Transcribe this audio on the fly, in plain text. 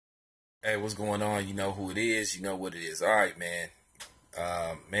Hey, what's going on? You know who it is. You know what it is. All right, man.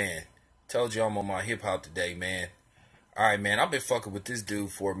 Man, told you I'm on my hip hop today, man. All right, man. I've been fucking with this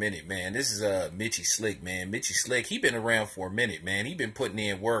dude for a minute, man. This is Mitchy Slick, man. Mitchy Slick. He been around for a minute, man. He been putting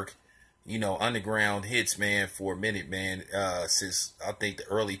in work, underground hits, man, for a minute, man. Since I think the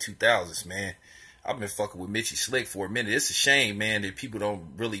early 2000s, man. I've been fucking with Mitchy Slick for a minute. It's a shame, man, that people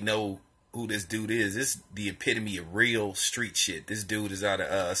don't really know who this dude is. This is the epitome of real street shit. This dude is out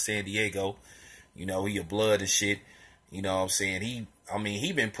of San Diego. You know, he a blood and shit. You know what I'm saying? He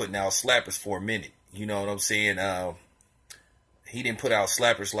been putting out slappers for a minute. You know what I'm saying? He didn't put out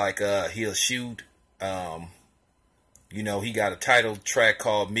slappers like He'll Shoot. He got a title track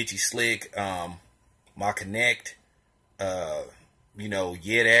called Mitchy Slick, My Connect. Yeah,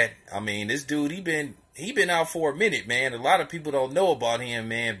 that. This dude, he been out for a minute, man. A lot of people don't know about him,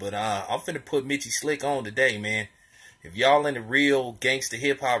 man. But I'm finna put Mitchy Slick on today, man. If y'all into real gangster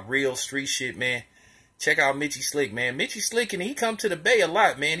hip hop, real street shit, man, check out Mitchy Slick, man. Mitchy Slick, and he come to the Bay a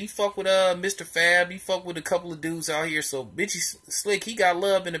lot, man. He fuck with Mr. Fab. He fuck with a couple of dudes out here. So Mitchy Slick, he got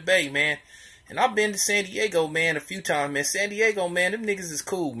love in the Bay, man. And I've been to San Diego, man, a few times, man. San Diego, man, them niggas is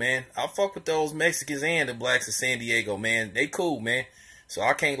cool, man. I fuck with those Mexicans and the blacks of San Diego, man. They cool, man. So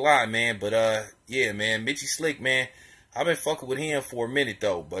I can't lie, man. But yeah, man, Mitchy Slick, man. I've been fucking with him for a minute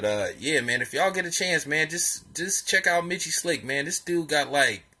though. But yeah, man, if y'all get a chance, man, just check out Mitchy Slick, man. This dude got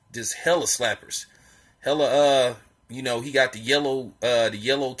like just hella slappers. Hella he got the yellow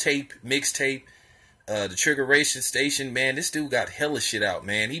tape, mixtape, the Trigger Racing Station, man. This dude got hella shit out,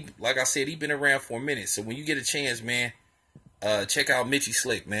 man. He, like I said, he been around for a minute. So when you get a chance, man, check out Mitchy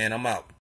Slick, man. I'm out.